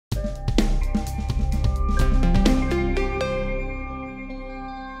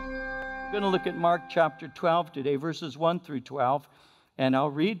going to look at Mark chapter 12 today, verses 1 through 12. And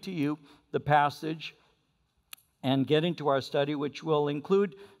I'll read to you the passage and get into our study, which will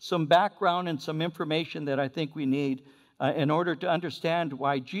include some background and some information that I think we need in order to understand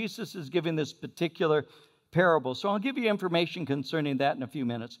why Jesus is giving this particular parable. So I'll give you information concerning that in a few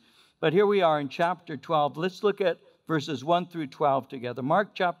minutes. But here we are in chapter 12. Let's look at verses 1 through 12 together. Mark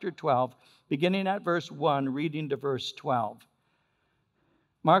chapter 12, beginning at verse 1, reading to verse 12.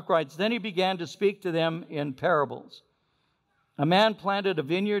 Mark writes, "Then he began to speak to them in parables. A man planted a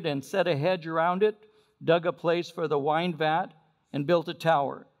vineyard and set a hedge around it, dug a place for the wine vat, and built a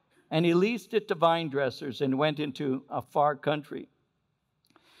tower. And he leased it to vine dressers and went into a far country.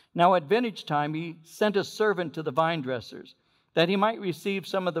 Now at vintage time he sent a servant to the vine dressers, that he might receive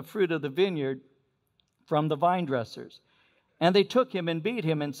some of the fruit of the vineyard from the vine dressers. And they took him and beat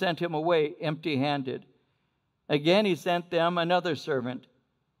him and sent him away empty-handed. Again he sent them another servant,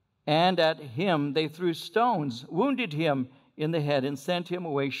 and at him they threw stones, wounded him in the head, and sent him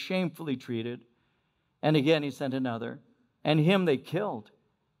away shamefully treated. And again he sent another, and him they killed,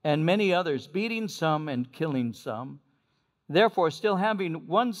 and many others, beating some and killing some. Therefore, still having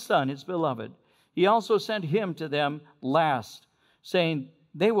one son, his beloved, he also sent him to them last, saying,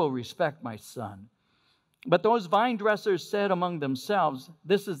 They will respect my son. But those vine dressers said among themselves,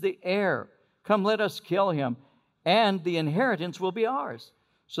 This is the heir. Come, let us kill him, and the inheritance will be ours.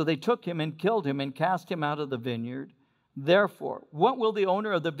 So they took him and killed him and cast him out of the vineyard. Therefore, what will the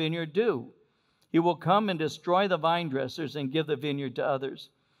owner of the vineyard do? He will come and destroy the vine dressers and give the vineyard to others.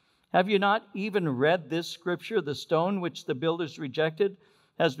 Have you not even read this scripture? The stone which the builders rejected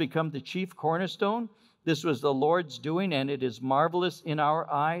has become the chief cornerstone. This was the Lord's doing, and it is marvelous in our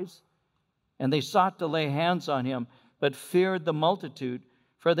eyes. And they sought to lay hands on him, but feared the multitude,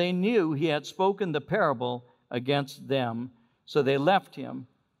 for they knew he had spoken the parable against them. So they left him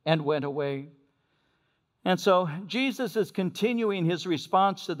and went away. And so Jesus is continuing his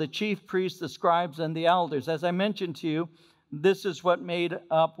response to the chief priests, the scribes, and the elders. As I mentioned to you, this is what made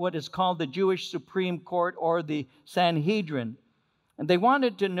up what is called the Jewish Supreme Court, or the Sanhedrin. And they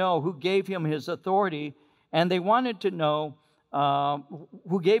wanted to know who gave him his authority, and they wanted to know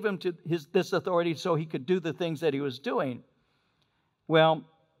who gave him this authority so he could do the things that he was doing. Well,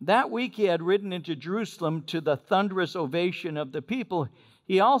 that week he had ridden into Jerusalem to the thunderous ovation of the people.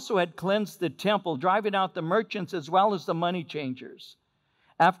 He also had cleansed the temple, driving out the merchants as well as the money changers.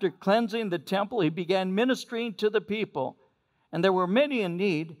 After cleansing the temple, he began ministering to the people. And there were many in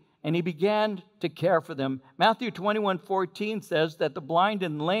need, and he began to care for them. Matthew 21:14 says that the blind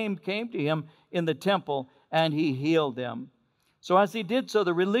and lame came to him in the temple, and he healed them. So as he did so,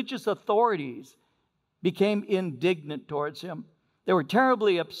 the religious authorities became indignant towards him. They were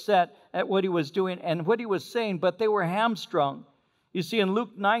terribly upset at what he was doing and what he was saying, but they were hamstrung. You see, in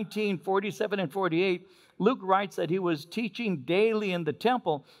Luke 19:47 and 48, Luke writes that he was teaching daily in the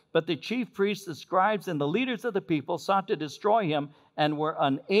temple, but the chief priests, the scribes, and the leaders of the people sought to destroy him and were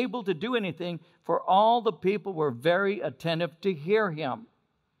unable to do anything, for all the people were very attentive to hear him.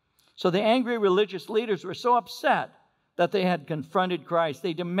 So the angry religious leaders were so upset that they had confronted Christ.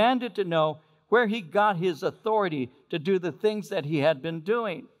 They demanded to know where he got his authority to do the things that he had been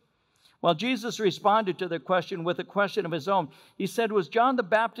doing. Well, Jesus responded to their question with a question of his own. He said, Was John the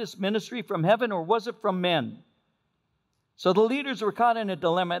Baptist's ministry from heaven, or was it from men? So the leaders were caught in a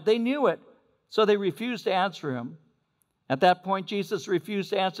dilemma. They knew it, so they refused to answer him. At that point, Jesus refused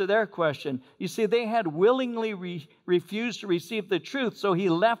to answer their question. You see, they had willingly refused to receive the truth, so he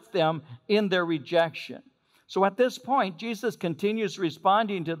left them in their rejection. So at this point, Jesus continues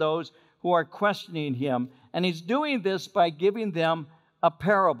responding to those who are questioning him, and he's doing this by giving them a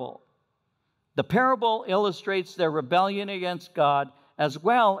parable. The parable illustrates their rebellion against God as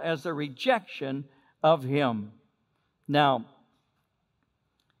well as their rejection of him. Now,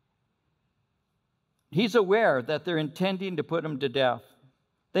 he's aware that they're intending to put him to death.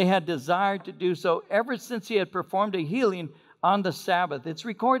 They had desired to do so ever since he had performed a healing on the Sabbath. It's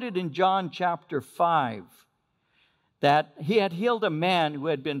recorded in John chapter 5 that he had healed a man who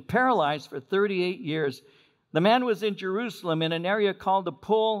had been paralyzed for 38 years. The man was in Jerusalem in an area called the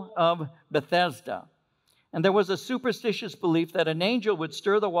Pool of Bethesda. And there was a superstitious belief that an angel would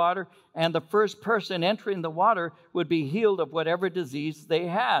stir the water and the first person entering the water would be healed of whatever disease they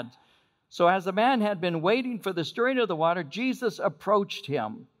had. So as the man had been waiting for the stirring of the water, Jesus approached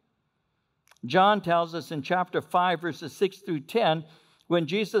him. John tells us in chapter 5, verses 6 through 10, when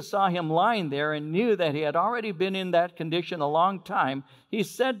Jesus saw him lying there and knew that he had already been in that condition a long time, he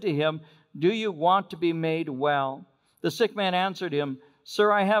said to him, Do you want to be made well? The sick man answered him,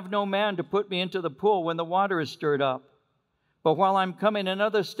 Sir, I have no man to put me into the pool when the water is stirred up. But while I'm coming,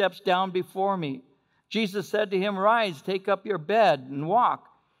 another steps down before me." Jesus said to him, "Rise, take up your bed and walk."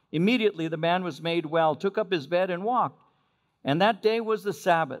 Immediately the man was made well, took up his bed and walked. And that day was the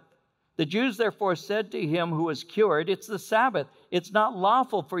Sabbath. The Jews therefore said to him who was cured, "It's the Sabbath. It's not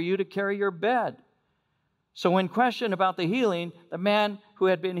lawful for you to carry your bed." So when questioned about the healing, the man who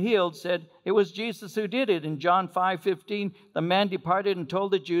had been healed said it was Jesus who did it. In John 5:15, the man departed and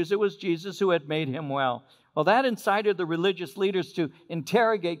told the Jews it was Jesus who had made him well. Well, that incited the religious leaders to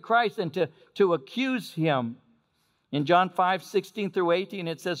interrogate Christ and to accuse him. In John 5:16 through 18,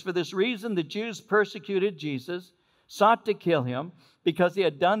 it says, "For this reason the Jews persecuted Jesus, sought to kill him, because he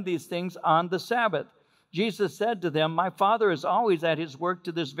had done these things on the Sabbath. Jesus said to them, 'My Father is always at his work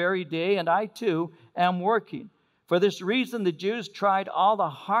to this very day, and I too am working.' For this reason the Jews tried all the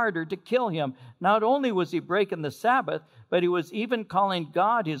harder to kill him. Not only was he breaking the Sabbath, but he was even calling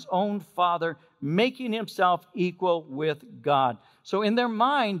God his own Father, making himself equal with God." So in their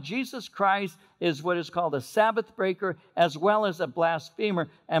mind, Jesus Christ is what is called a Sabbath breaker as well as a blasphemer.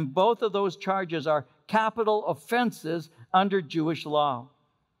 And both of those charges are capital offenses under Jewish law.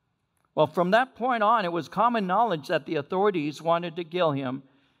 Well, from that point on, it was common knowledge that the authorities wanted to kill him.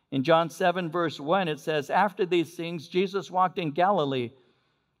 In John 7, verse 1, it says, "After these things, Jesus walked in Galilee,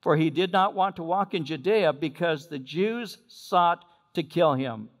 for he did not want to walk in Judea because the Jews sought to kill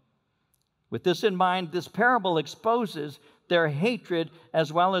him." With this in mind, this parable exposes their hatred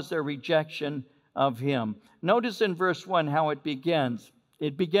as well as their rejection of him. Notice in verse 1 how it begins.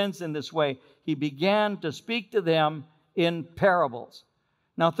 It begins in this way. He began to speak to them in parables.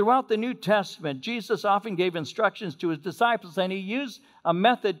 Now, throughout the New Testament, Jesus often gave instructions to his disciples, and he used a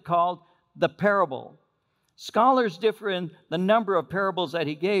method called the parable. Scholars differ in the number of parables that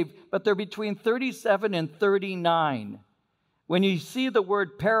he gave, but they're between 37 and 39. When you see the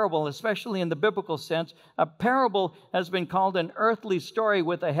word parable, especially in the biblical sense, a parable has been called an earthly story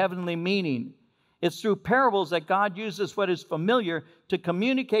with a heavenly meaning. It's through parables that God uses what is familiar to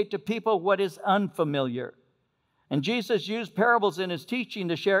communicate to people what is unfamiliar. And Jesus used parables in his teaching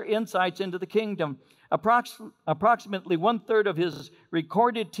to share insights into the kingdom. Approximately 1/3 of his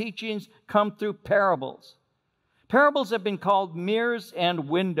recorded teachings come through parables. Parables have been called mirrors and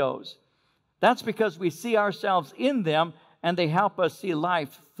windows. That's because we see ourselves in them, and they help us see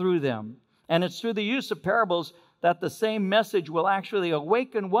life through them. And it's through the use of parables that the same message will actually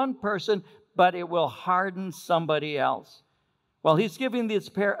awaken one person, but it will harden somebody else. Well, he's giving this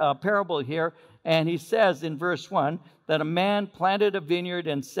parable here, and he says in verse 1 that a man planted a vineyard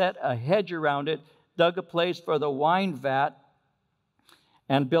and set a hedge around it, dug a place for the wine vat,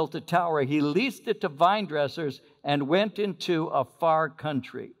 and built a tower. He leased it to vine dressers and went into a far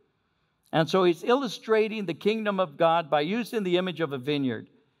country. And so he's illustrating the kingdom of God by using the image of a vineyard.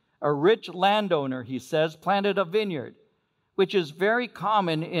 A rich landowner, he says, planted a vineyard, which is very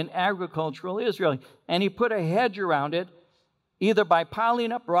common in agricultural Israel. And he put a hedge around it, either by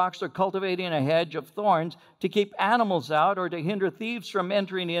piling up rocks or cultivating a hedge of thorns to keep animals out or to hinder thieves from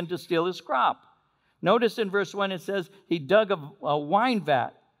entering in to steal his crop. Notice in verse 1 it says he dug a wine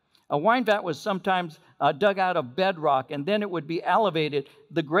vat. A wine vat was sometimes dug out of bedrock, and then it would be elevated.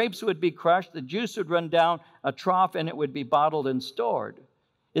 The grapes would be crushed, the juice would run down a trough, and it would be bottled and stored.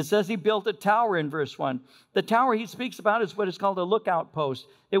 It says he built a tower in verse 1. The tower he speaks about is what is called a lookout post.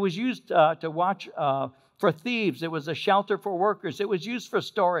 It was used to watch for thieves. It was a shelter for workers. It was used for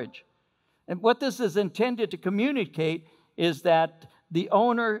storage. And what this is intended to communicate is that the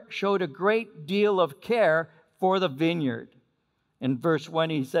owner showed a great deal of care for the vineyard. In verse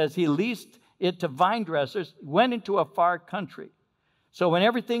 1, he says he leased it to vine dressers, went into a far country. So when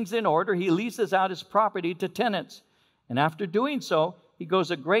everything's in order, he leases out his property to tenants. And after doing so, he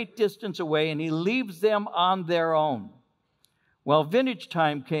goes a great distance away and he leaves them on their own. Well, vintage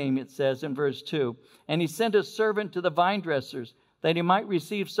time came, it says in verse 2, and he sent a servant to the vine dressers that he might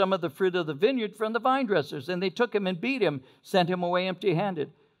receive some of the fruit of the vineyard from the vine dressers. And they took him and beat him, sent him away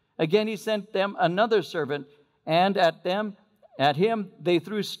empty-handed. Again, he sent them another servant, and at him they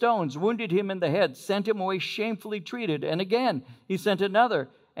threw stones, wounded him in the head, sent him away shamefully treated. And again he sent another,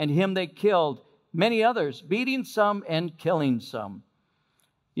 and him they killed. Many others, beating some and killing some.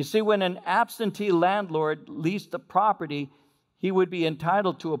 You see, when an absentee landlord leased a property, he would be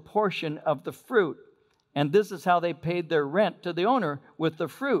entitled to a portion of the fruit. And this is how they paid their rent to the owner, with the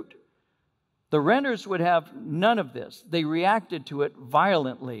fruit. The renters would have none of this. They reacted to it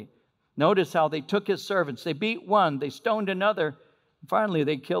violently. Notice how they took his servants. They beat one, they stoned another, and finally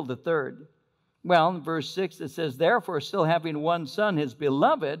they killed the third. Well, in verse 6 it says, therefore, still having one son, his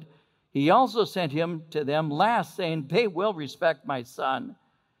beloved, he also sent him to them last, saying, they will respect my son.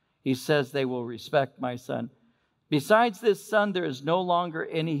 He says they will respect my son. Besides this son, there is no longer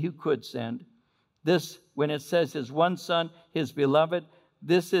any who could send. This, when it says his one son, his beloved,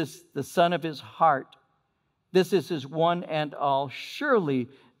 this is the son of his heart. This is his one and all. Surely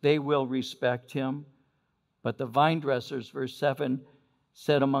they will respect him. But the vine dressers, verse 7,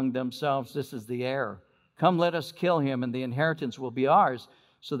 said among themselves, this is the heir. Come, let us kill him, and the inheritance will be ours.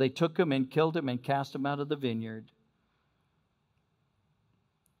 So they took him and killed him and cast him out of the vineyard.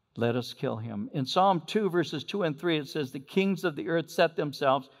 Let us kill him. In Psalm 2, verses 2 and 3, it says, the kings of the earth set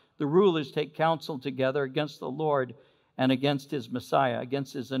themselves, the rulers take counsel together against the Lord and against his Messiah,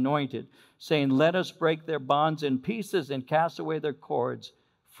 against his anointed, saying, let us break their bonds in pieces and cast away their cords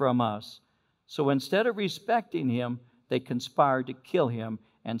from us. So instead of respecting him, they conspired to kill him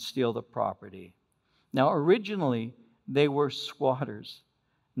and steal the property. Now, originally, they were squatters.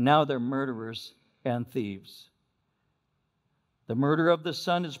 Now they're murderers and thieves. The murder of the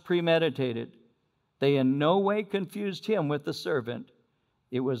son is premeditated. They in no way confused him with the servant.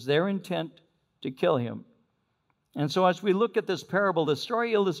 It was their intent to kill him. And so as we look at this parable, the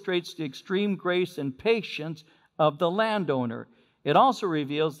story illustrates the extreme grace and patience of the landowner. It also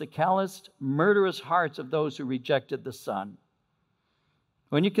reveals the calloused, murderous hearts of those who rejected the son.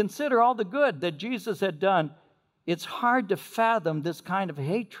 When you consider all the good that Jesus had done, it's hard to fathom this kind of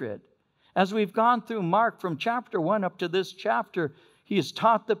hatred. As we've gone through Mark from chapter 1 up to this chapter, he has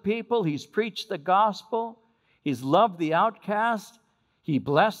taught the people, he's preached the gospel, he's loved the outcast, he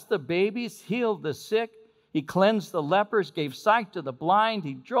blessed the babies, healed the sick, he cleansed the lepers, gave sight to the blind,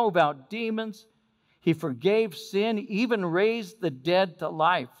 he drove out demons, he forgave sin, even raised the dead to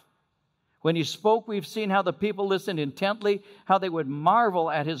life. When he spoke, we've seen how the people listened intently, how they would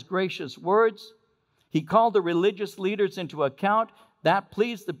marvel at his gracious words. He called the religious leaders into account. That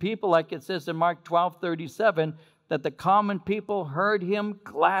pleased the people, like it says in Mark 12:37, that the common people heard him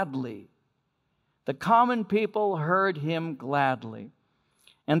gladly. The common people heard him gladly.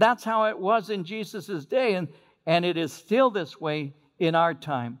 And that's how it was in Jesus' day, and it is still this way in our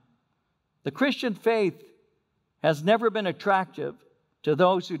time. The Christian faith has never been attractive to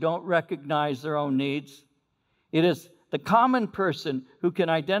those who don't recognize their own needs. It is the common person who can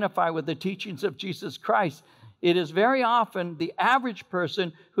identify with the teachings of Jesus Christ. It is very often the average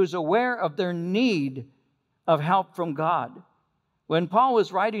person who's aware of their need of help from God. When Paul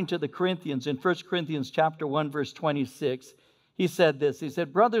was writing to the Corinthians in 1 Corinthians chapter 1, verse 26, he said this. He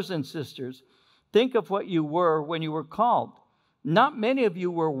said, brothers and sisters, think of what you were when you were called. Not many of you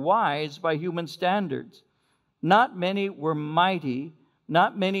were wise by human standards. Not many were mighty.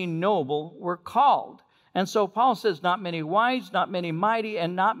 Not many noble were called. And so Paul says, not many wise, not many mighty,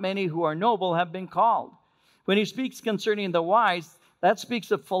 and not many who are noble have been called. When he speaks concerning the wise, that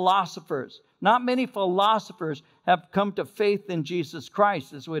speaks of philosophers. Not many philosophers have come to faith in Jesus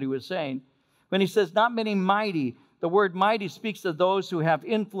Christ, is what he was saying. When he says not many mighty, the word mighty speaks of those who have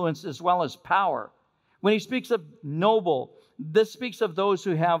influence as well as power. When he speaks of noble, this speaks of those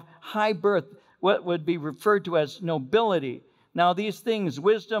who have high birth, what would be referred to as nobility. Now, these things,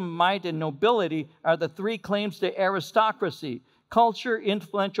 wisdom, might, and nobility, are the three claims to aristocracy. Culture,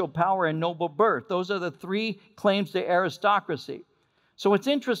 influential power, and noble birth. Those are the three claims to aristocracy. So it's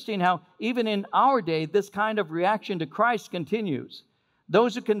interesting how even in our day, this kind of reaction to Christ continues.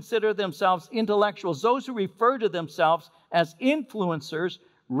 Those who consider themselves intellectuals, those who refer to themselves as influencers,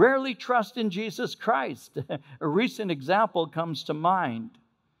 rarely trust in Jesus Christ. A recent example comes to mind.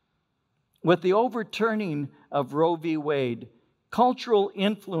 With the overturning of Roe v. Wade, cultural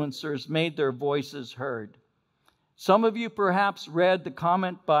influencers made their voices heard. Some of you perhaps read the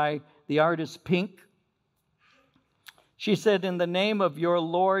comment by the artist Pink. She said, in the name of your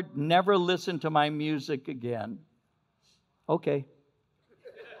Lord, never listen to my music again. Okay.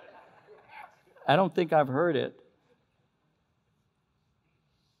 I don't think I've heard it.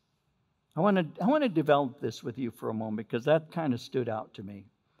 I want to develop this with you for a moment because that kind of stood out to me.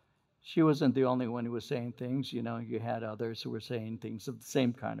 She wasn't the only one who was saying things. You know, you had others who were saying things of the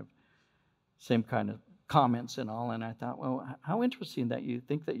same kind of comments and all. And I thought, well, how interesting that you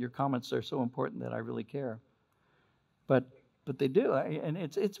think that your comments are so important that I really care. But they do, and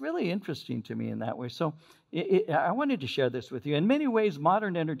it's really interesting to me in that way. So I wanted to share this with you. In many ways,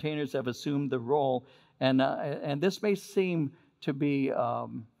 modern entertainers have assumed the role, and this may seem to be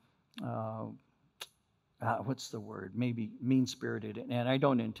what's the word? Maybe mean-spirited, and I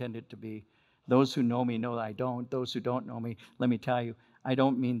don't intend it to be. Those who know me know I don't. Those who don't know me, let me tell you, I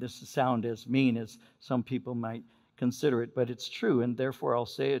don't mean this to sound as mean as some people might consider it, but it's true, and therefore I'll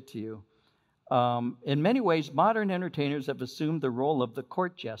say it to you. In many ways, modern entertainers have assumed the role of the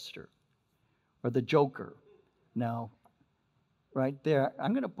court jester or the joker. Now, right there,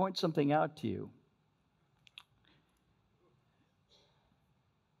 I'm going to point something out to you.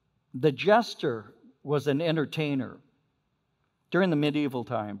 The jester was an entertainer during the medieval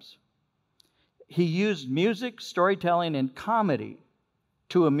times. He used music, storytelling, and comedy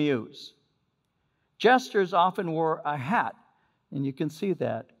to amuse. Jesters often wore a hat, and you can see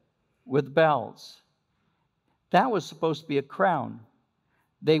that, with bells. That was supposed to be a crown.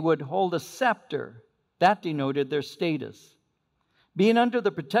 They would hold a scepter. That denoted their status. Being under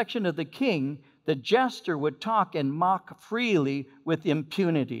the protection of the king, the jester would talk and mock freely with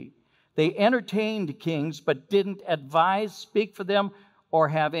impunity. They entertained kings, but didn't advise, speak for them, or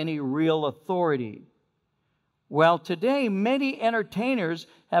have any real authority. Well, today, many entertainers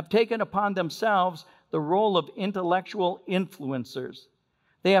have taken upon themselves the role of intellectual influencers.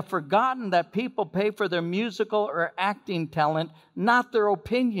 They have forgotten that people pay for their musical or acting talent, not their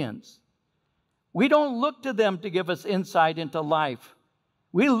opinions. We don't look to them to give us insight into life.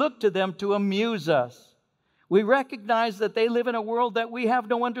 We look to them to amuse us. We recognize that they live in a world that we have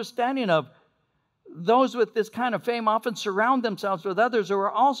no understanding of. Those with this kind of fame often surround themselves with others who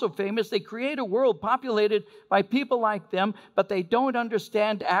are also famous. They create a world populated by people like them, but they don't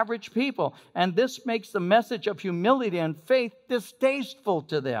understand average people. And this makes the message of humility and faith distasteful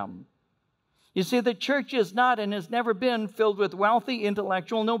to them. You see, the church is not and has never been filled with wealthy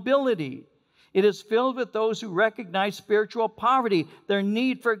intellectual nobility. It is filled with those who recognize spiritual poverty, their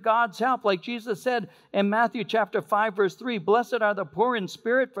need for God's help. Like Jesus said in Matthew chapter 5, verse 3, "Blessed are the poor in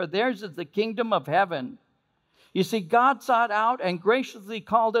spirit, for theirs is the kingdom of heaven." You see, God sought out and graciously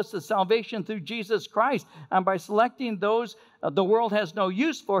called us to salvation through Jesus Christ. And by selecting those the world has no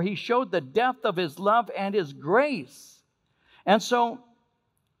use for, He showed the depth of His love and His grace. And so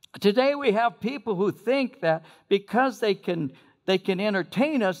today we have people who think that because they can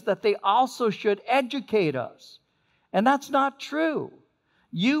entertain us, that they also should educate us. And that's not true.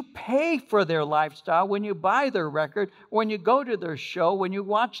 You pay for their lifestyle when you buy their record, when you go to their show, when you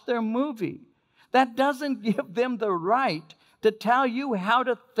watch their movie. That doesn't give them the right to tell you how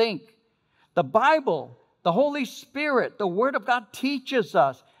to think. The Bible, the Holy Spirit, the Word of God teaches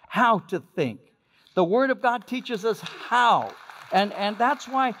us how to think. The Word of God teaches us how. And that's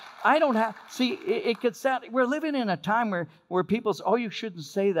why I don't have, see, it gets sad. We're living in a time where people say, oh, you shouldn't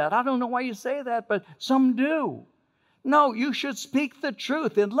say that. I don't know why you say that, but some do. No, you should speak the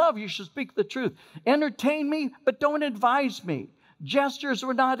truth. In love, you should speak the truth. Entertain me, but don't advise me. Jesters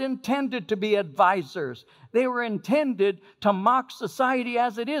were not intended to be advisors. They were intended to mock society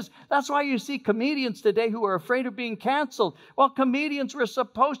as it is. That's why you see comedians today who are afraid of being canceled. Well, comedians were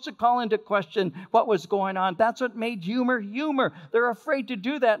supposed to call into question what was going on. That's what made humor humor. They're afraid to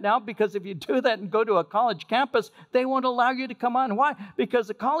do that now because if you do that and go to a college campus, they won't allow you to come on. Why? Because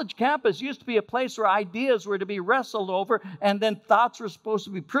the college campus used to be a place where ideas were to be wrestled over and then thoughts were supposed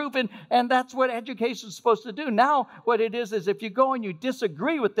to be proven, and that's what education is supposed to do. Now what it is if you go and you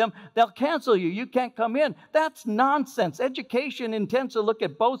disagree with them, they'll cancel you. You can't come in. That's nonsense. Education intends to look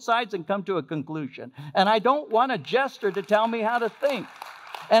at both sides and come to a conclusion. And I don't want a jester to tell me how to think.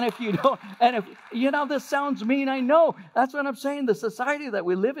 And if you don't, and if, this sounds mean, I know. That's what I'm saying. The society that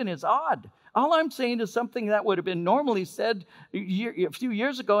we live in is odd. All I'm saying is something that would have been normally said a few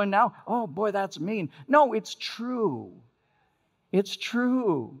years ago, and now, oh boy, that's mean. No, it's true. It's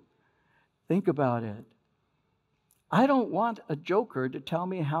true. Think about it. I don't want a joker to tell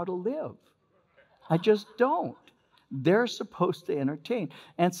me how to live. I just don't. They're supposed to entertain.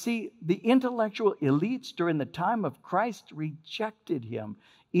 And see, the intellectual elites during the time of Christ rejected him.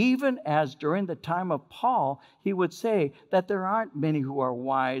 Even as during the time of Paul, he would say that there aren't many who are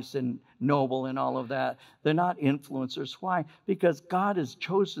wise and noble and all of that. They're not influencers. Why? Because God has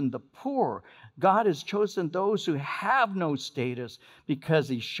chosen the poor. God has chosen those who have no status because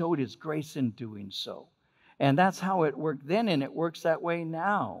He showed His grace in doing so. And that's how it worked then, and it works that way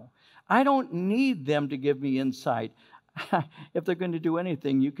now. I don't need them to give me insight. If they're going to do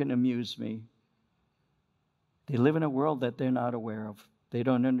anything, you can amuse me. They live in a world that they're not aware of. They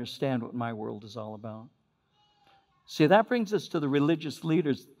don't understand what my world is all about. See, that brings us to the religious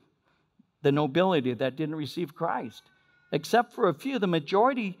leaders, the nobility that didn't receive Christ. Except for a few, the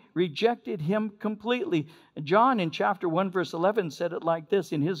majority rejected Him completely. John in chapter 1, verse 11 said it like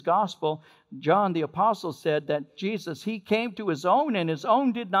this. In his gospel, John the apostle said that Jesus, He came to His own, and His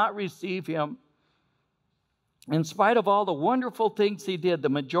own did not receive Him. In spite of all the wonderful things He did, the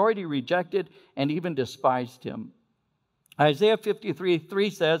majority rejected and even despised Him. Isaiah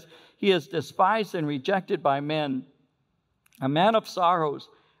 53:3 says, He is despised and rejected by men, a man of sorrows,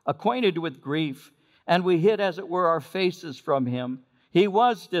 acquainted with grief. And we hid, as it were, our faces from Him. He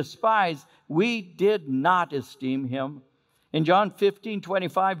was despised. We did not esteem Him. In John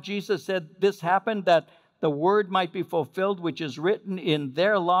 15:25, Jesus said this happened that the word might be fulfilled, which is written in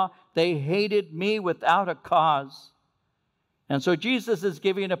their law, they hated me without a cause. And so Jesus is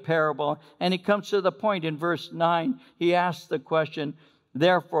giving a parable, and he comes to the point in verse 9. He asks the question,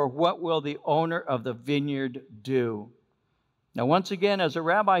 therefore, what will the owner of the vineyard do? Now, once again, as a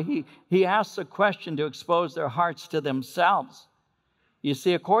rabbi, he asks a question to expose their hearts to themselves. You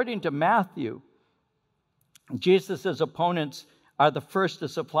see, according to Matthew, Jesus' opponents are the first to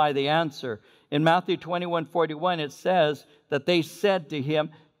supply the answer. In Matthew 21:41, it says that they said to him,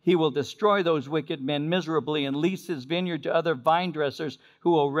 he will destroy those wicked men miserably and lease his vineyard to other vine dressers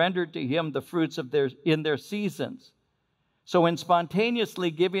who will render to him the fruits of in their seasons. So in spontaneously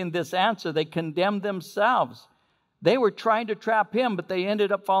giving this answer, they condemned themselves. They were trying to trap him, but they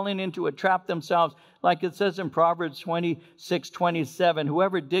ended up falling into a trap themselves. Like it says in Proverbs 26:27,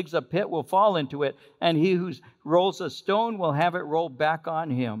 whoever digs a pit will fall into it, and he who rolls a stone will have it rolled back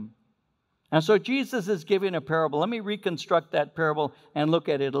on him. And so Jesus is giving a parable. Let me reconstruct that parable and look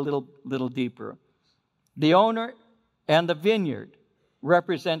at it a little deeper. The owner and the vineyard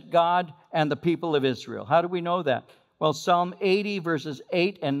represent God and the people of Israel. How do we know that? Well, Psalm 80 verses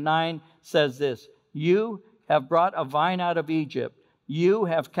 8 and 9 says this, you have brought a vine out of Egypt. You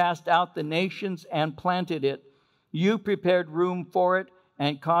have cast out the nations and planted it. You prepared room for it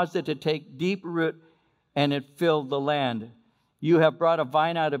and caused it to take deep root, and it filled the land. You have brought a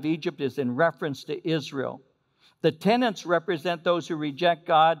vine out of Egypt is in reference to Israel. The tenants represent those who reject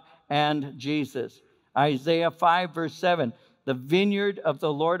God and Jesus. Isaiah 5 verse 7, the vineyard of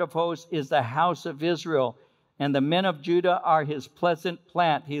the Lord of hosts is the house of Israel, and the men of Judah are his pleasant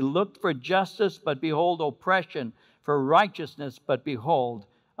plant. He looked for justice, but behold oppression, for righteousness, but behold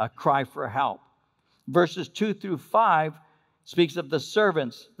a cry for help. Verses 2 through 5 speaks of the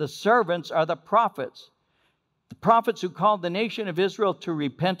servants. The servants are the prophets. The prophets who called the nation of Israel to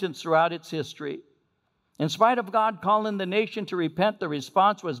repentance throughout its history. In spite of God calling the nation to repent, the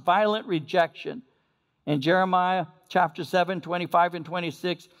response was violent rejection. In Jeremiah chapter 7, 25 and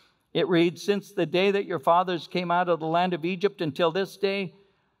 26, it reads, since the day that your fathers came out of the land of Egypt until this day,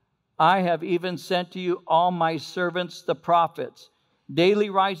 I have even sent to you all my servants, the prophets, daily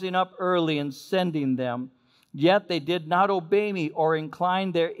rising up early and sending them. Yet they did not obey me or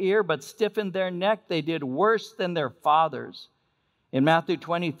incline their ear, but stiffened their neck. They did worse than their fathers. In Matthew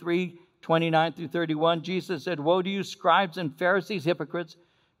 23, 29 through 31, Jesus said, woe to you, scribes and Pharisees, hypocrites,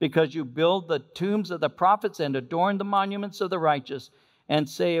 because you build the tombs of the prophets and adorn the monuments of the righteous, and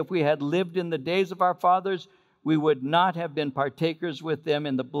say, if we had lived in the days of our fathers, we would not have been partakers with them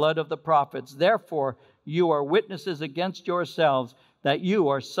in the blood of the prophets. Therefore, you are witnesses against yourselves that you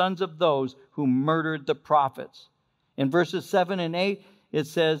are sons of those who murdered the prophets. In verses 7 and 8, it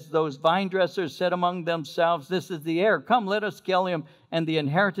says, those vine dressers said among themselves, this is the heir. Come, let us kill him, and the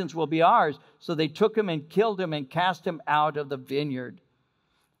inheritance will be ours. So they took him and killed him and cast him out of the vineyard.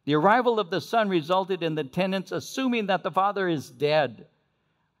 The arrival of the son resulted in the tenants assuming that the father is dead,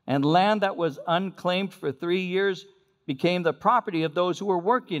 and land that was unclaimed for 3 years became the property of those who were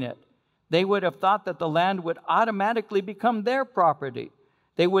working it. They would have thought that the land would automatically become their property.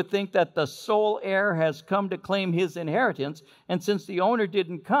 They would think that the sole heir has come to claim his inheritance, and since the owner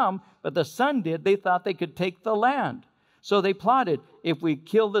didn't come, but the son did, they thought they could take the land. So they plotted, if we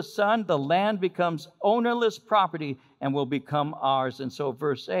kill the son, the land becomes ownerless property and will become ours. And so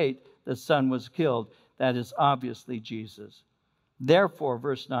verse 8, the son was killed. That is obviously Jesus. Therefore,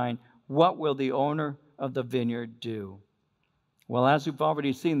 verse 9, what will the owner of the vineyard do? Well, as we've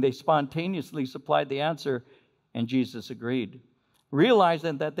already seen, they spontaneously supplied the answer, and Jesus agreed.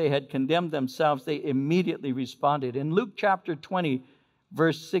 Realizing that they had condemned themselves, they immediately responded. In Luke chapter 20,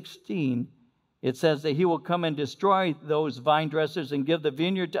 verse 16, it says that he will come and destroy those vine dressers and give the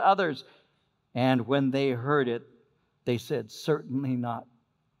vineyard to others. And when they heard it, they said, certainly not.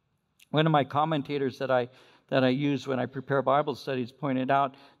 One of my commentators that I use when I prepare Bible studies pointed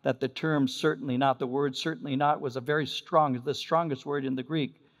out that the term certainly not, the word certainly not, was the strongest word in the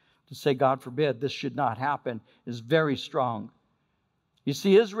Greek. To say, God forbid, this should not happen is very strong. You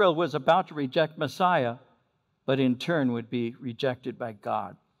see, Israel was about to reject Messiah, but in turn would be rejected by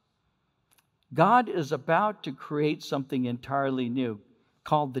God. God is about to create something entirely new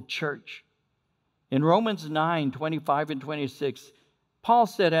called the church. In Romans 9, 25 and 26, Paul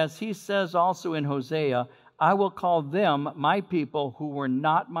said, as he says also in Hosea, I will call them my people who were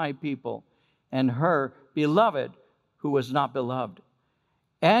not my people, and her beloved who was not beloved.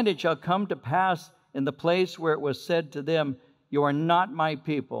 And it shall come to pass in the place where it was said to them, you are not my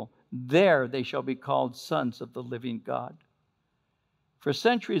people, there they shall be called sons of the living God. For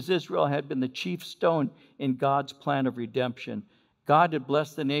centuries, Israel had been the chief stone in God's plan of redemption. God had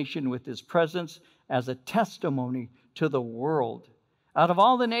blessed the nation with his presence as a testimony to the world. Out of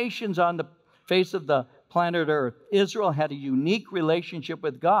all the nations on the face of the planet Earth, Israel had a unique relationship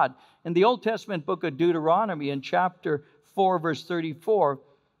with God. In the Old Testament book of Deuteronomy, in chapter 4, verse 34,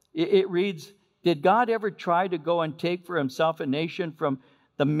 it reads, "Did God ever try to go and take for himself a nation from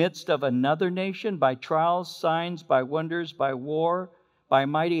the midst of another nation by trials, signs, by wonders, by war, by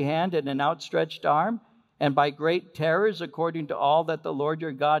mighty hand and an outstretched arm, and by great terrors, according to all that the Lord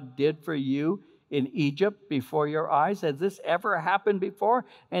your God did for you in Egypt before your eyes?" Has this ever happened before?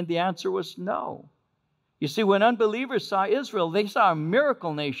 And the answer was no. You see, when unbelievers saw Israel, they saw a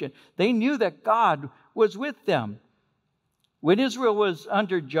miracle nation. They knew that God was with them. When Israel was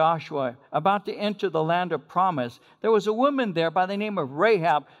under Joshua, about to enter the land of promise, there was a woman there by the name of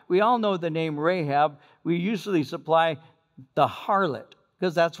Rahab. We all know the name Rahab. We usually supply the harlot,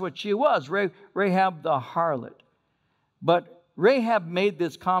 because that's what she was, Rahab the harlot. But Rahab made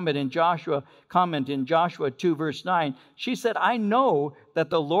this comment in Joshua 2, verse 9. She said, "I know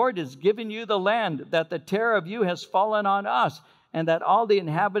that the Lord has given you the land, that the terror of you has fallen on us, and that all the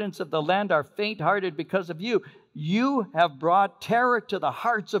inhabitants of the land are faint-hearted because of you. You have brought terror to the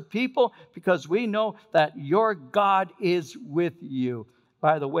hearts of people because we know that your God is with you."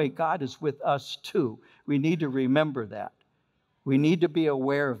 By the way, God is with us too. We need to remember that. We need to be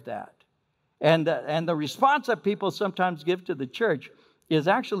aware of that. And the response that people sometimes give to the church is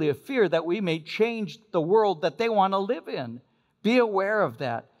actually a fear that we may change the world that they want to live in. Be aware of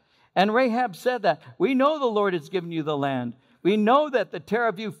that. And Rahab said that. We know the Lord has given you the land. We know that the terror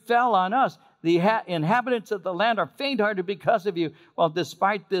of you fell on us. The inhabitants of the land are faint-hearted because of you. Well,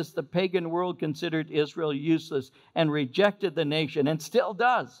 despite this, the pagan world considered Israel useless and rejected the nation, and still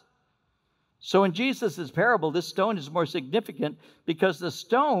does. So in Jesus' parable, this stone is more significant because the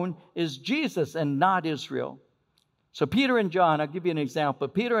stone is Jesus and not Israel. So Peter and John, I'll give you an example.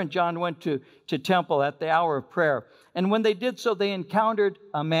 Peter and John went to temple at the hour of prayer. And when they did so, they encountered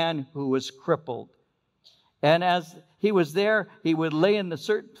a man who was crippled. And as he was there, he would lay in a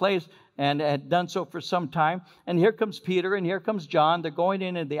certain place and had done so for some time. And here comes Peter and here comes John. They're going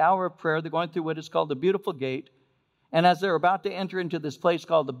in at the hour of prayer. They're going through what is called the Beautiful Gate. And as they're about to enter into this place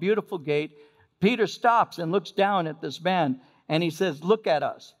called the Beautiful Gate, Peter stops and looks down at this man. And he says, "Look at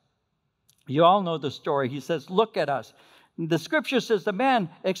us." You all know the story. He says, "Look at us." The scripture says the man,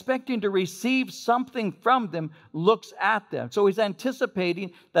 expecting to receive something from them, looks at them. So he's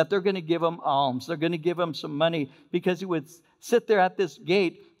anticipating that they're going to give him alms. They're going to give him some money, because he would sit there at this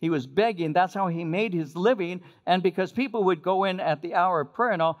gate. He was begging. That's how he made his living. And because people would go in at the hour of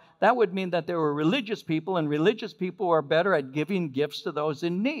prayer and all, that would mean that there were religious people, and religious people are better at giving gifts to those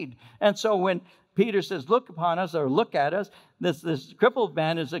in need. And so when Peter says, "Look upon us," or "Look at us," this crippled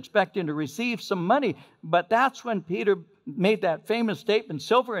man is expecting to receive some money. But that's when Peter made that famous statement,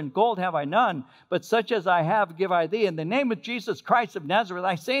 "Silver and gold have I none, but such as I have give I thee. In the name of Jesus Christ of Nazareth,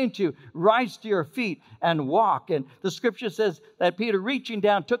 I say unto you, rise to your feet and walk." And the scripture says that Peter, reaching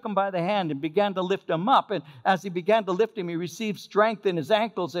down, took him by the hand and began to lift him up. And as he began to lift him, he received strength in his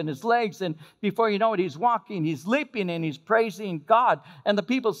ankles and his legs. And before you know it, he's walking, he's leaping, and he's praising God. And the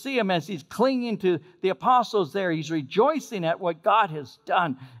people see him as he's clinging to the apostles there. He's rejoicing at what God has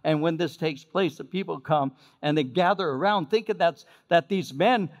done. And when this takes place, the people come and they gather around, thinking that these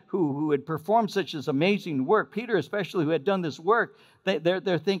men who had performed such this amazing work, Peter especially, who had done this work,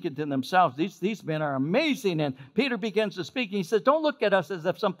 they're thinking to themselves, these men are amazing. And Peter begins to speak, and he says, "Don't look at us as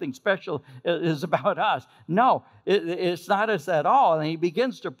if something special is about us. No, it's not us at all." And he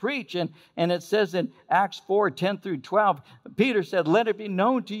begins to preach, and it says in Acts 4:10-12, Peter said, "Let it be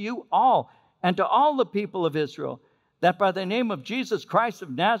known to you all and to all the people of Israel, that by the name of Jesus Christ of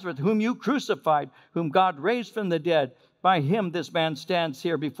Nazareth, whom you crucified, whom God raised from the dead, by him this man stands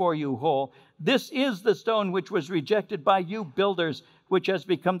here before you whole. This is the stone which was rejected by you builders, which has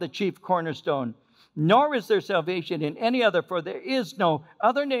become the chief cornerstone. Nor is there salvation in any other, for there is no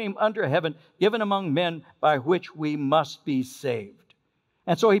other name under heaven given among men by which we must be saved."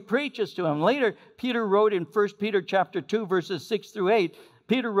 And so he preaches to him. Later, Peter wrote in 1 Peter chapter 2, verses 6-8,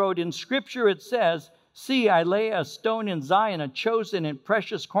 Peter wrote, "In Scripture it says, 'See, I lay a stone in Zion, a chosen and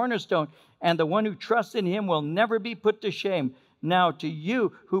precious cornerstone, and the one who trusts in him will never be put to shame.' Now to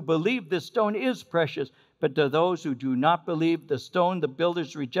you who believe, this stone is precious, but to those who do not believe, the stone the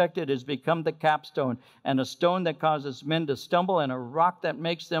builders rejected has become the capstone, and a stone that causes men to stumble, and a rock that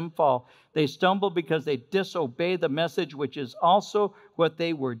makes them fall. They stumble because they disobey the message, which is also what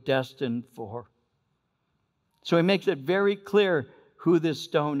they were destined for." So he makes it very clear who this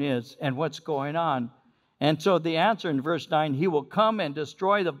stone is and what's going on. And so the answer in verse 9, "He will come and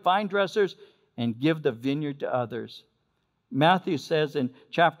destroy the vine dressers and give the vineyard to others." Matthew says in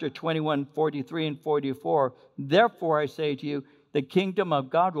chapter 21, 43 and 44, therefore I say to you, the kingdom of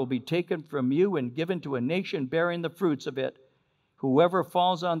God will be taken from you and given to a nation bearing the fruits of it. Whoever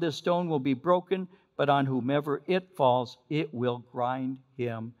falls on this stone will be broken, but on whomever it falls, it will grind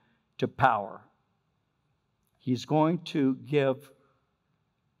him to power. He's going to give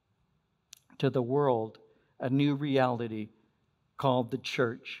to the world a new reality called the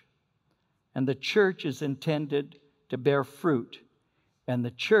church. And the church is intended to bear fruit. And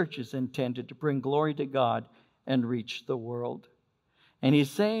the church is intended to bring glory to God and reach the world. And he's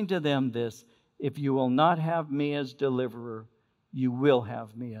saying to them this, if you will not have me as deliverer, you will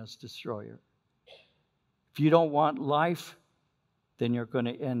have me as destroyer. If you don't want life, then you're going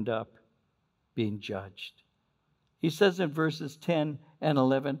to end up being judged. He says in verses 10 and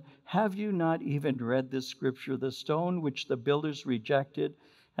 11, have you not even read this scripture? The stone which the builders rejected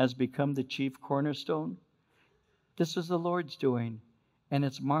has become the chief cornerstone. This is the Lord's doing, and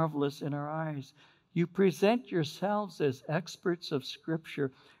it's marvelous in our eyes. You present yourselves as experts of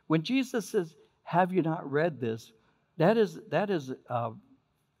Scripture. When Jesus says, have you not read this? That is a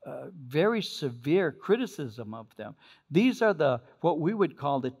very severe criticism of them. These are what we would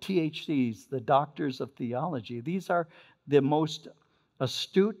call the THCs, the doctors of theology. These are the most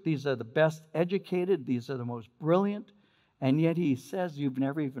astute. These are the best educated. These are the most brilliant. And yet he says, you've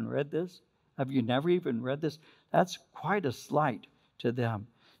never even read this? Have you never even read this? That's quite a slight to them.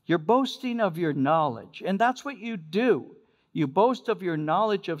 You're boasting of your knowledge, and that's what you do. You boast of your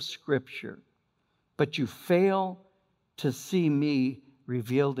knowledge of Scripture, but you fail to see me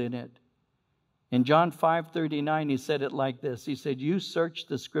revealed in it. In John 5:39, he said it like this. He said, you search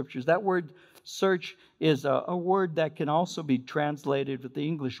the Scriptures. That word search is a word that can also be translated with the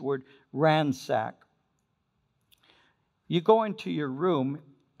English word ransack. You go into your room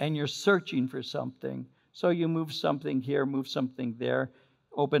and you're searching for something. So you move something here, move something there,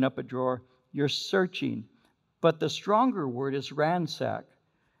 open up a drawer. You're searching. But the stronger word is ransack.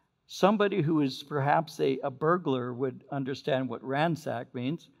 Somebody who is perhaps a burglar would understand what ransack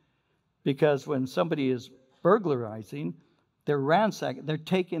means, because when somebody is burglarizing, they're ransacking. They're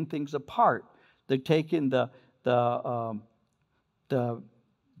taking things apart. They're taking the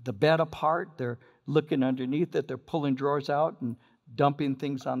bed apart. They're looking underneath it. They're pulling drawers out and dumping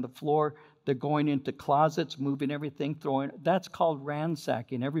things on the floor. They're going into closets, moving everything, throwing. That's called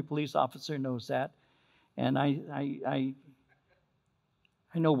ransacking. Every police officer knows that. And I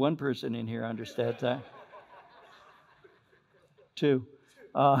know one person in here understands that. Two.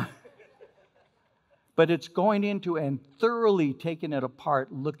 But it's going into and thoroughly taking it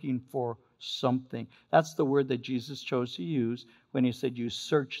apart, looking for something. That's the word that Jesus chose to use when he said you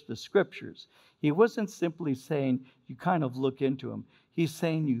search the Scriptures. He wasn't simply saying you kind of look into them. He's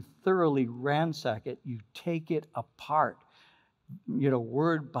saying you thoroughly ransack it. You take it apart,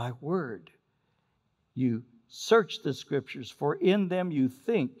 word by word. You search the Scriptures, for in them you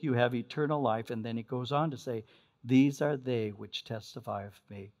think you have eternal life. And then he goes on to say, these are they which testify of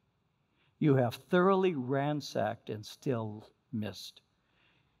me. You have thoroughly ransacked and still missed.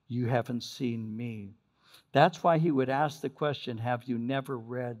 You haven't seen me. That's why he would ask the question, have you never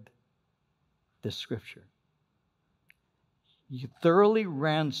read the Scripture? You thoroughly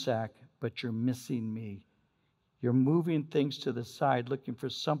ransack, but you're missing me. You're moving things to the side, looking for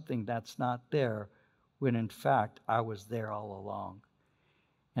something that's not there, when in fact I was there all along.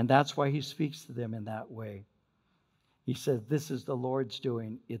 And that's why he speaks to them in that way. He says, this is the Lord's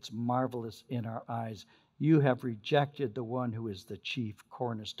doing. It's marvelous in our eyes. You have rejected the one who is the chief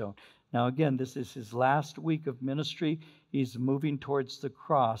cornerstone. Now again, this is his last week of ministry. He's moving towards the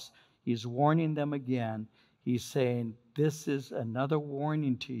cross. He's warning them again. He's saying, this is another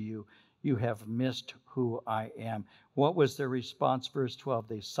warning to you. You have missed who I am. What was their response? Verse 12,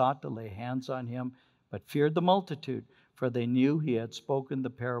 they sought to lay hands on him, but feared the multitude, for they knew he had spoken the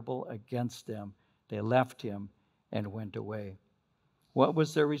parable against them. They left him and went away. What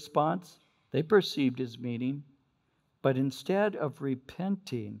was their response? They perceived his meaning, but instead of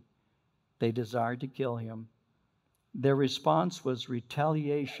repenting, they desired to kill him. Their response was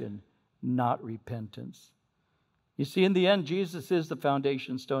retaliation, not repentance. You see, in the end, Jesus is the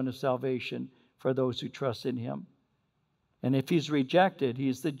foundation stone of salvation for those who trust in him. And if he's rejected,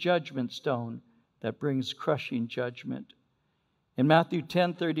 he's the judgment stone that brings crushing judgment. In Matthew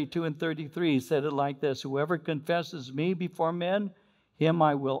 10:32 and 33, he said it like this, whoever confesses me before men, him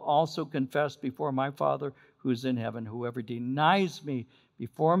I will also confess before my Father who is in heaven. Whoever denies me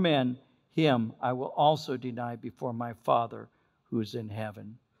before men, him I will also deny before my Father who is in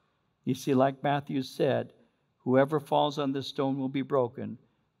heaven. You see, like Matthew said, whoever falls on this stone will be broken,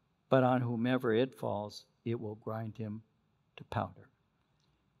 but on whomever it falls, it will grind him to powder.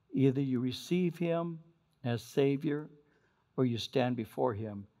 Either you receive him as Savior or you stand before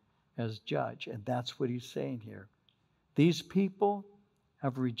him as judge. And that's what he's saying here. These people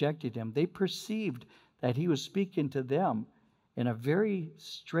have rejected him. They perceived that he was speaking to them in a very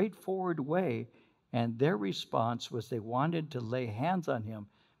straightforward way, and their response was they wanted to lay hands on him,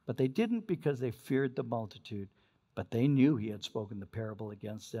 but they didn't because they feared the multitude, but they knew he had spoken the parable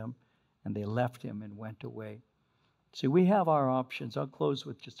against them, and they left him and went away. See, we have our options. I'll close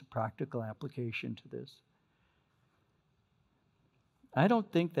with just a practical application to this. I don't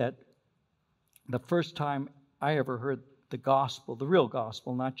think that the first time I ever heard the gospel, the real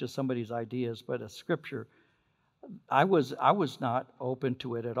gospel, not just somebody's ideas, but a scripture, I was not open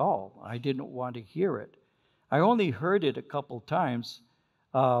to it at all. I didn't want to hear it. I only heard it a couple times.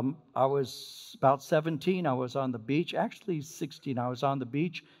 I was about 17. I was on the beach. Actually, 16. I was on the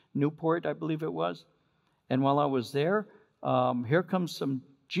beach, Newport, I believe it was. And while I was there, here comes some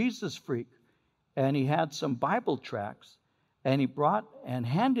Jesus freak. And he had some Bible tracts. And he brought and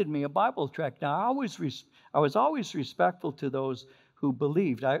handed me a Bible tract. Now, I was always respectful to those who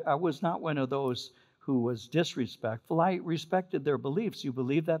believed. I was not one of those who was disrespectful. I respected their beliefs. You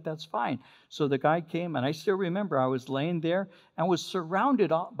believe that? That's fine. So the guy came, and I still remember I was laying there and was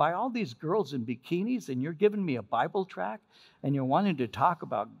surrounded by all these girls in bikinis, and you're giving me a Bible tract, and you're wanting to talk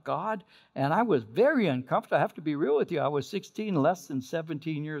about God. And I was very uncomfortable. I have to be real with you. I was 16, less than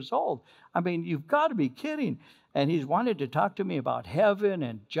 17 years old. I mean, you've got to be kidding. And he's wanted to talk to me about heaven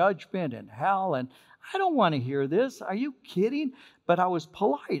and judgment and hell. And I don't want to hear this. Are you kidding? But I was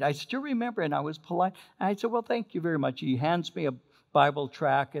polite. I still remember, and I was polite. And I said, well, thank you very much. He hands me a Bible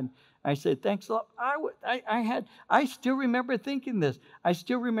tract, and I said, thanks a lot. I still remember thinking this. I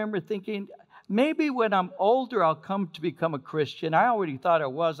still remember thinking, maybe when I'm older, I'll come to become a Christian. I already thought I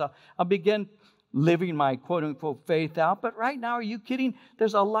was. I'll begin living my quote-unquote faith out. But right now, are you kidding?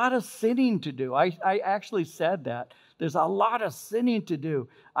 There's a lot of sinning to do. I actually said that. There's a lot of sinning to do.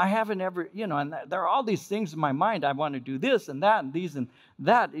 I haven't ever, and there are all these things in my mind. I want to do this and that and these and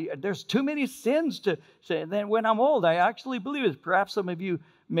that. There's too many sins to say. And then when I'm old, I actually believe it. Perhaps some of you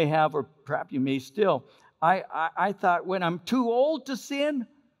may have, or perhaps you may still. I thought when I'm too old to sin,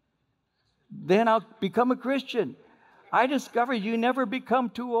 then I'll become a Christian. I discovered you never become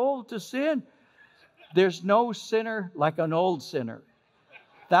too old to sin. There's no sinner like an old sinner.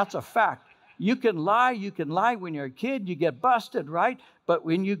 That's a fact. You can lie when you're a kid, you get busted, right? But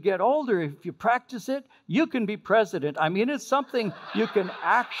when you get older, if you practice it, you can be president. I mean, it's something you can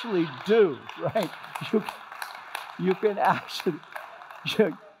actually do, right? You can actually...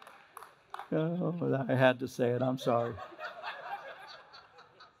 Oh, I had to say it. I'm sorry.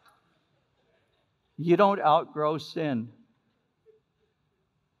 You don't outgrow sin.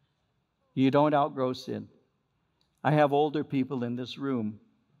 You don't outgrow sin. I have older people in this room,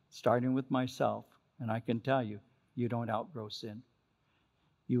 starting with myself, and I can tell you, you don't outgrow sin.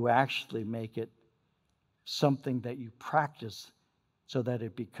 You actually make it something that you practice so that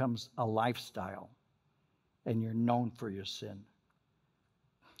it becomes a lifestyle, and you're known for your sin.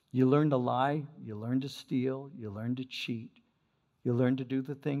 You learn to lie, you learn to steal, you learn to cheat, you learn to do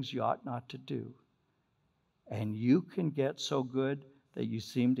the things you ought not to do, and you can get so good that you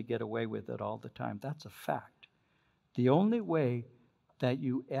seem to get away with it all the time. That's a fact. The only way that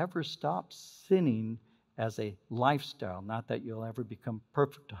you ever stop sinning as a lifestyle, not that you'll ever become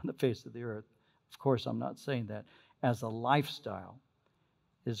perfect on the face of the earth. Of course, I'm not saying that. As a lifestyle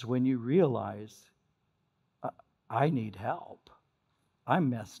is when you realize, I need help. I'm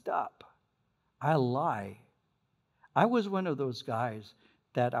messed up. I lie. I was one of those guys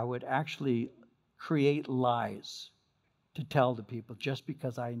that I would actually create lies to tell to people just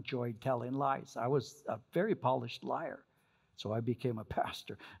because I enjoyed telling lies. I was a very polished liar, so I became a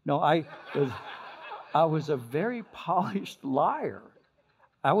pastor. No, I was a very polished liar.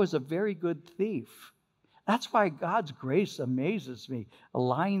 I was a very good thief. That's why God's grace amazes me. A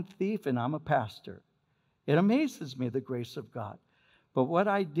lying thief, and I'm a pastor. It amazes me, the grace of God. But what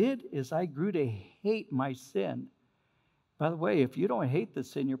I did is I grew to hate my sin. By the way, if you don't hate the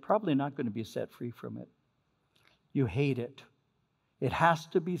sin, you're probably not going to be set free from it. You hate it. It has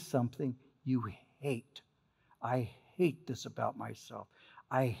to be something you hate. I hate this about myself.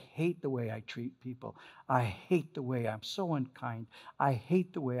 I hate the way I treat people. I hate the way I'm so unkind. I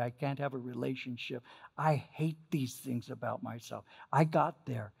hate the way I can't have a relationship. I hate these things about myself. I got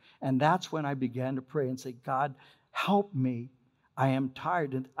there. And that's when I began to pray and say, God, help me. I am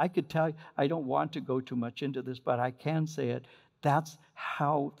tired. And I could tell you, I don't want to go too much into this, but I can say it. That's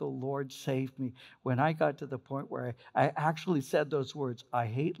how the Lord saved me. When I got to the point where I actually said those words, I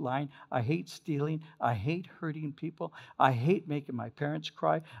hate lying, I hate stealing, I hate hurting people, I hate making my parents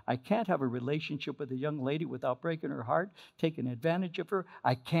cry. I can't have a relationship with a young lady without breaking her heart, taking advantage of her.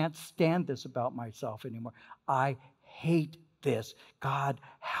 I can't stand this about myself anymore. I hate this. God,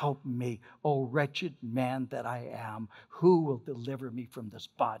 help me. Oh, wretched man that I am, who will deliver me from this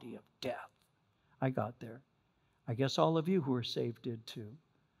body of death? I got there. I guess all of you who are saved did too.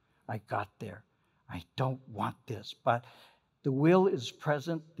 I got there. I don't want this, but the will is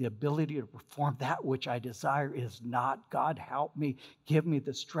present. The ability to perform that which I desire is not. God, help me. Give me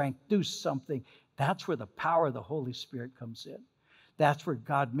the strength. Do something. That's where the power of the Holy Spirit comes in. That's where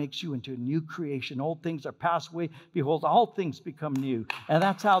God makes you into a new creation. Old things are passed away. Behold, all things become new. And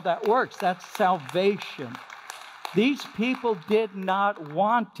that's how that works. That's salvation. These people did not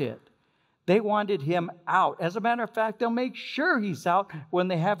want it. They wanted him out. As a matter of fact, they'll make sure he's out when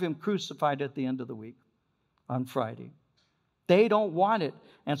they have him crucified at the end of the week on Friday. They don't want it.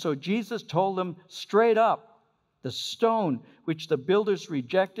 And so Jesus told them straight up, the stone which the builders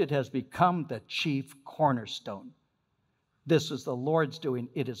rejected has become the chief cornerstone. This is the Lord's doing.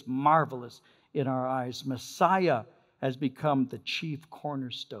 It is marvelous in our eyes. Messiah has become the chief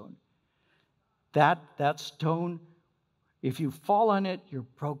cornerstone. That stone, if you fall on it, you're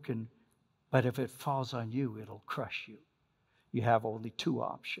broken. But if it falls on you, it'll crush you. You have only two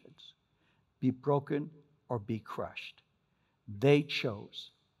options: be broken or be crushed. They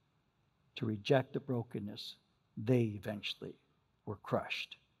chose to reject the brokenness. They eventually were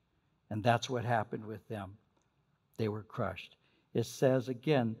crushed. And that's what happened with them. They were crushed. It says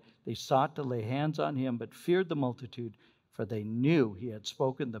again, they sought to lay hands on him, but feared the multitude, for they knew he had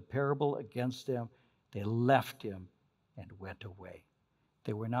spoken the parable against them. They left him and went away.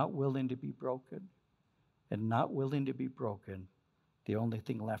 They were not willing to be broken, and not willing to be broken, the only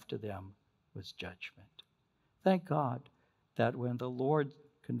thing left to them was judgment. Thank God that when the Lord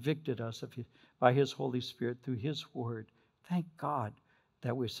convicted us by his Holy Spirit through his word, thank God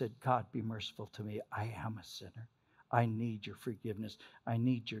that we said, God, be merciful to me. I am a sinner. I need your forgiveness. I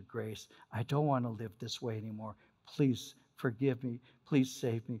need your grace. I don't want to live this way anymore. Please forgive me. Please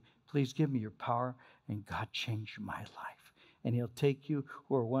save me. Please give me your power. And God, change my life. And he'll take you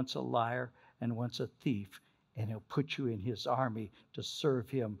who were once a liar and once a thief, and he'll put you in his army to serve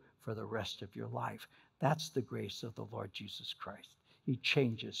him for the rest of your life. That's the grace of the Lord Jesus Christ. He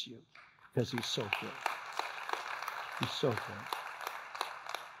changes you because he's so good. He's so good.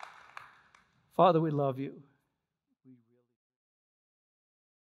 Father, we love you.